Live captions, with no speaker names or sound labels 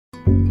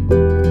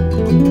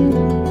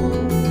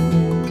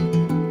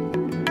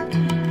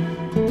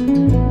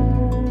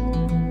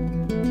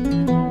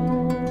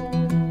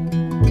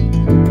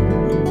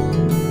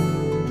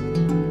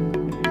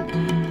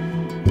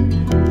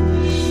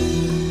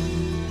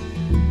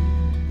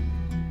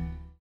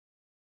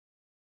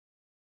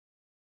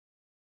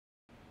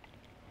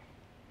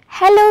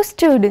Hello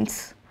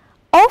students.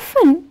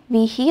 Often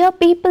we hear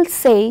people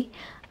say,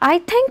 I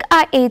think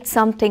I ate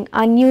something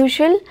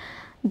unusual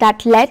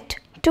that led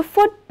to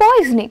food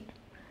poisoning.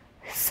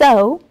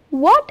 So,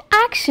 what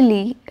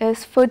actually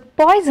is food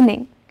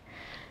poisoning?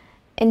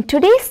 In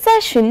today's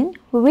session,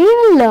 we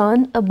will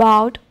learn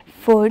about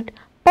food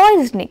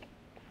poisoning.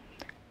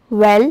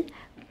 Well,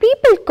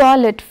 people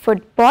call it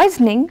food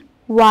poisoning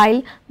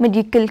while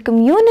medical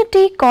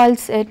community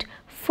calls it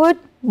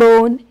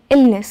foodborne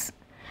illness.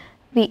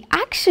 We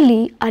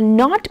actually are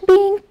not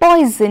being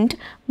poisoned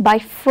by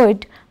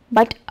food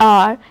but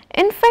are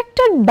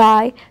infected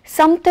by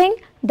something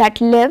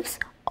that lives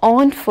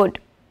on food.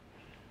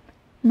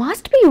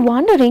 Must be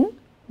wondering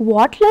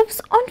what lives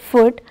on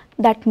food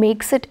that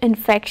makes it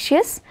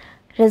infectious,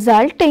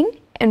 resulting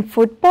in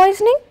food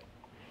poisoning?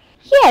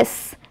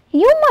 Yes,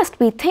 you must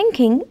be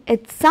thinking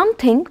it's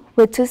something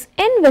which is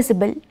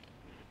invisible.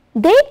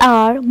 They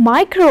are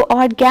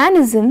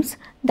microorganisms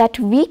that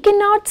we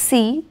cannot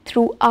see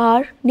through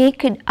our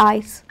naked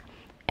eyes,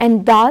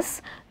 and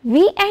thus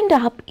we end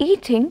up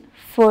eating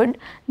food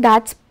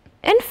that's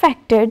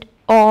infected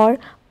or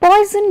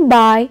poisoned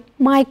by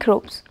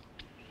microbes.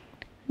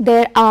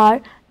 There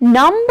are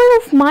number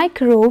of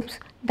microbes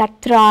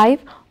that thrive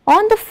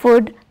on the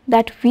food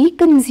that we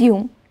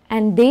consume,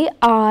 and they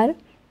are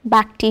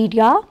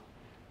bacteria,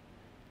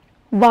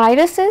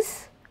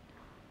 viruses,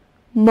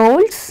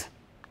 molds,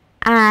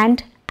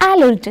 and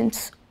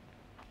allergens.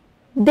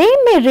 They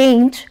may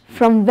range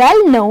from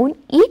well-known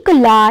E.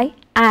 coli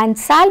and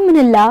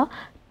Salmonella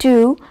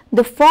to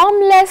the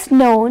formless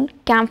known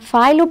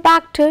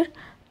Campylobacter,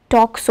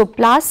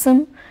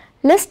 Toxoplasm,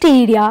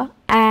 Listeria,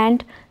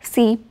 and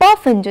C.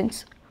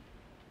 perfringens.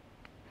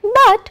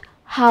 But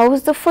how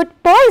is the food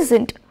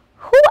poisoned?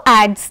 Who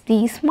adds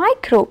these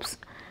microbes?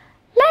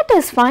 Let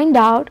us find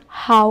out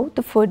how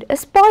the food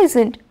is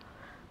poisoned.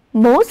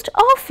 Most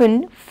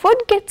often,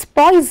 food gets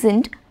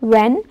poisoned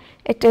when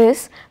it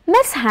is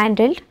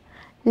mishandled,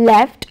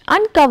 left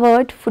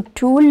uncovered for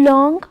too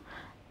long,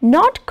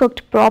 not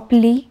cooked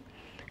properly,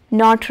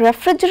 not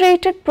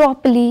refrigerated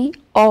properly,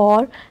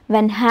 or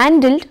when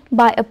handled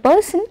by a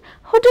person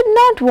who did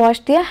not wash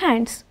their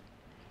hands.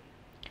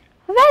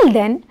 Well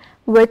then,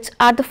 which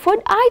are the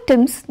food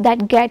items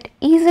that get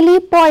easily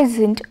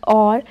poisoned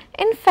or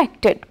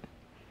infected?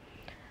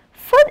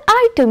 Food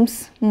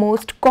items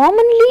most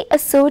commonly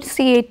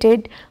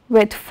associated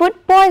with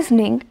food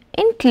poisoning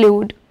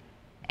include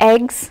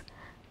eggs,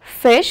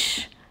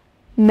 fish,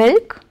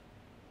 milk,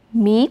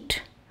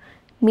 meat,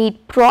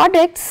 meat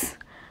products,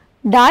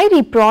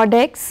 dairy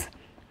products,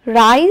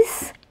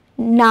 rice,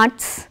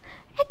 nuts,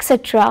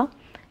 etc.,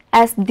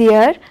 as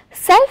their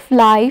shelf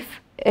life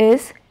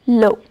is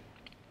low.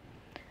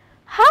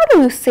 How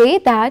do you say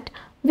that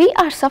we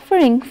are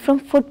suffering from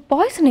food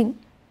poisoning?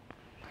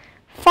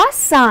 First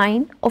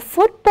sign of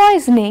food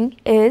poisoning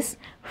is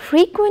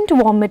frequent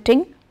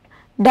vomiting,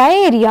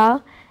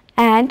 diarrhea,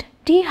 and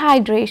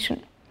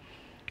dehydration.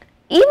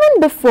 Even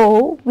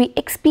before we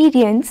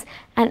experience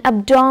an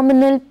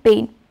abdominal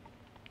pain.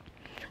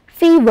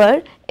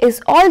 Fever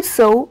is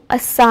also a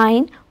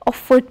sign of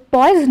food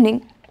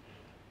poisoning.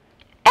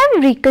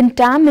 Every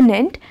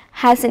contaminant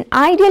has an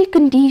ideal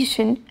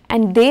condition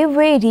and they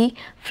vary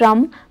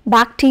from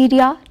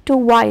bacteria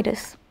to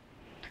virus.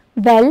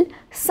 Well,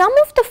 some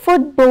of the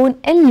foodborne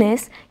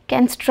illness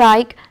can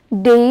strike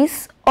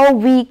days or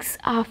weeks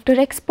after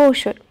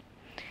exposure.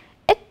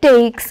 It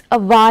takes a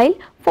while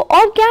for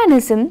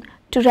organisms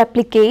to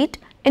replicate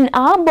in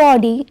our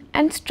body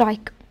and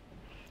strike.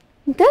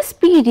 This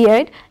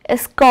period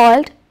is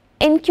called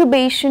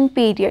incubation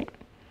period.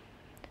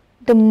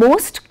 The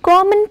most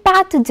common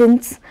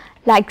pathogens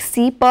like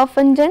C.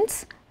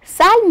 perfringens,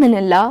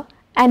 Salmonella,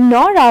 and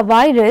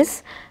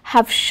norovirus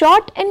have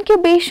short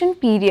incubation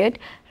period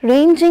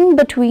ranging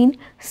between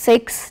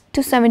 6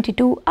 to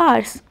 72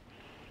 hours.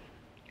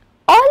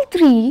 All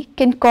three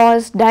can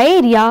cause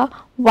diarrhea,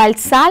 while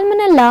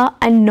Salmonella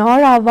and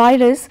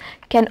norovirus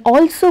can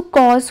also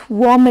cause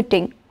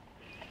vomiting.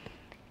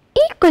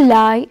 E.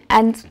 coli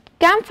and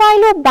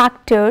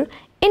Campylobacter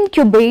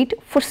incubate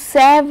for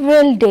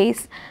several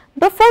days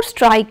before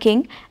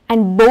striking,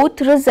 and both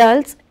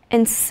results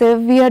in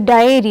severe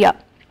diarrhea.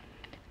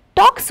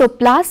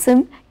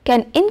 Toxoplasm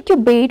can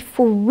incubate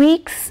for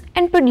weeks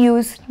and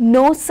produce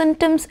no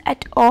symptoms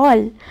at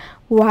all,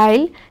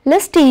 while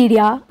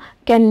Listeria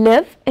can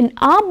live in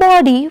our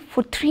body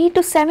for 3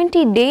 to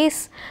 70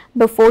 days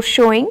before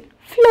showing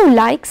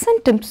flu-like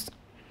symptoms.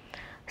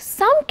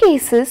 Some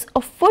cases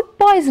of food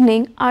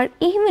poisoning are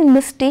even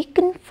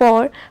mistaken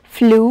for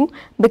flu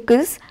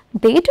because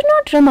they do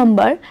not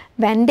remember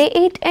when they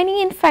ate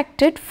any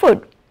infected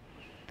food.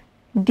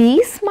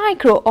 These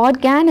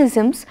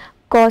microorganisms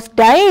cause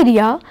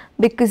diarrhea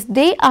because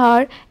they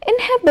are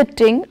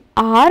inhibiting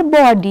our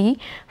body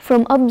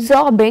from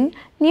absorbing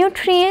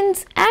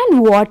nutrients and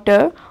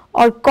water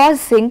or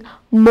causing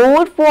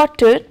more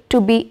water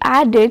to be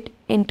added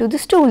into the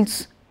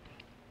stools.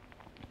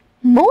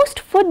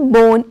 Most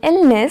foodborne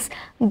illness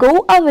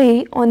go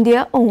away on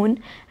their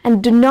own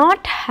and do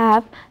not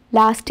have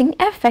lasting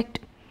effect.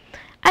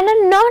 and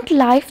are not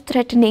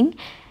life-threatening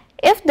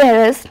if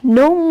there is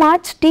no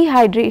much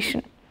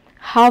dehydration.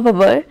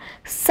 However,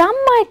 some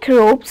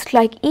microbes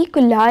like E.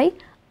 coli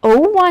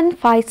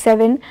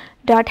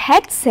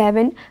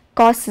O157.H7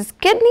 causes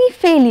kidney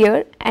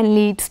failure and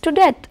leads to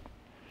death.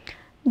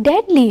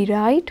 Deadly,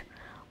 right?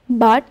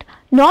 But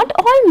not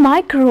all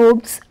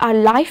microbes are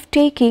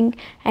life-taking,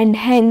 and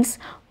hence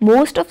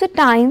most of the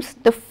times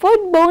the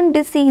foodborne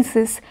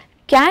diseases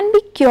can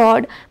be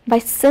cured by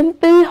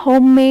simple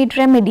homemade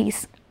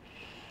remedies.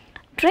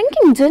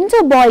 Drinking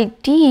ginger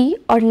boiled tea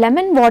or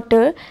lemon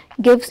water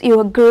gives you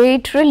a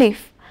great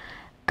relief.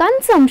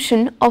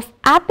 Consumption of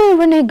apple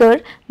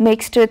vinegar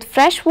mixed with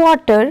fresh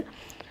water,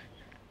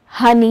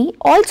 honey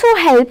also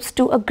helps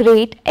to a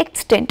great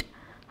extent.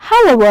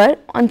 However,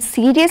 on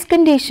serious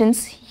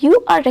conditions,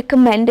 you are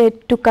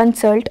recommended to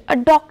consult a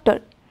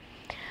doctor.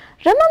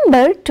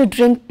 Remember to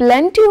drink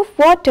plenty of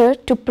water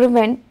to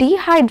prevent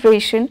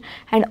dehydration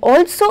and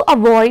also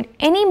avoid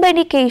any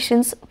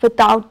medications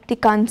without the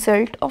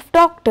consult of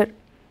doctor.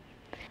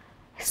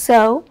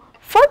 So,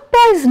 food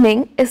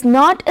poisoning is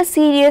not a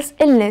serious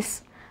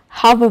illness.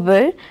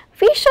 However,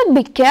 we should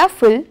be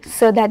careful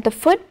so that the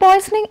food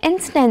poisoning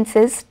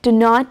instances do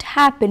not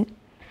happen.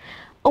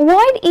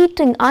 Avoid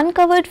eating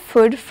uncovered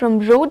food from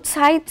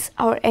roadsides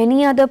or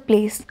any other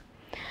place.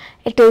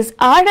 It is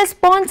our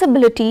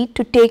responsibility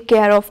to take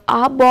care of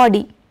our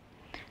body.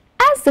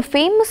 As the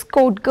famous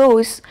quote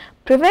goes,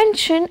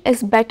 prevention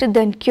is better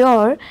than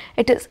cure.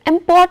 It is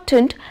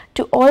important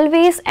to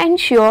always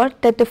ensure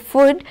that the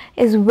food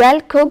is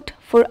well cooked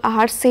for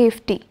our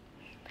safety.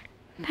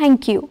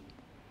 Thank you.